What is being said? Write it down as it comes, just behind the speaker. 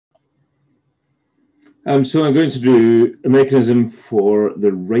So I'm going to do a mechanism for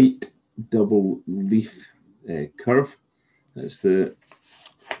the right double leaf curve. That's the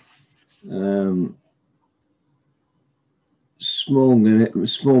small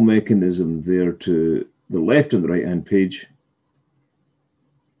mechanism there to the left on the right hand page,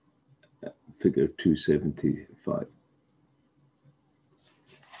 figure 275.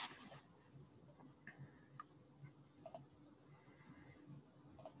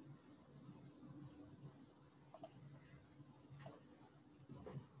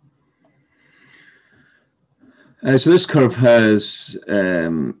 So this curve has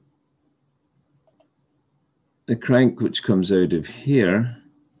a crank which comes out of here,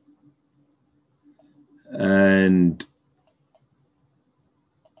 and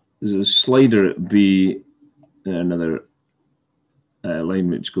there's a slider at B, another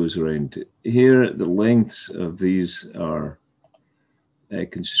line which goes around here. The lengths of these are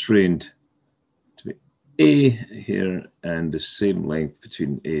constrained to be A here and the same length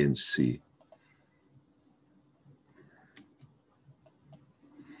between A and C.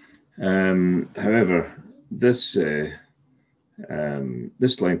 However, this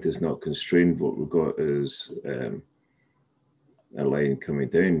length is not constrained. What we've got is a line coming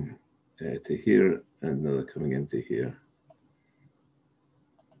down to here and another coming into here.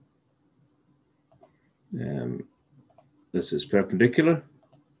 This is perpendicular,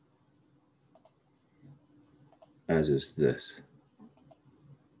 as is this.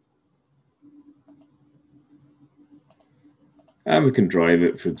 And we can drive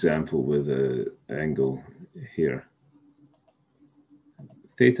it, for example, with an angle here,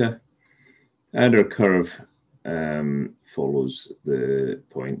 theta, and our curve follows the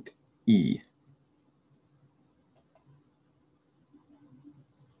point E.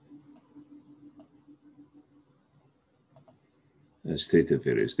 As theta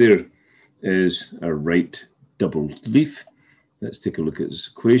varies. There is our right double leaf. Let's take a look at this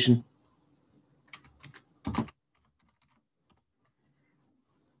equation.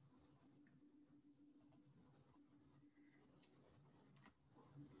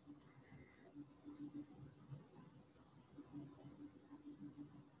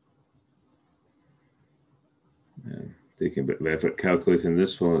 Taking a bit of effort calculating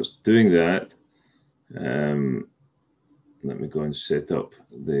this while it's doing that. Let me go and set up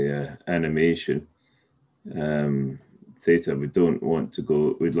the animation. Theta, we don't want to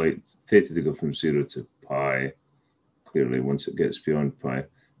go, we'd like theta to go from 0 to pi, clearly, once it gets beyond pi.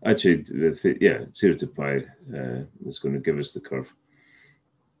 Actually, 0 to pi is going to give us the curve.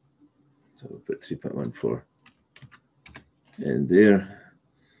 So we'll put 3.14 in there,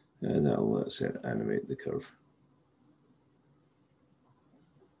 and that'll let us animate the curve.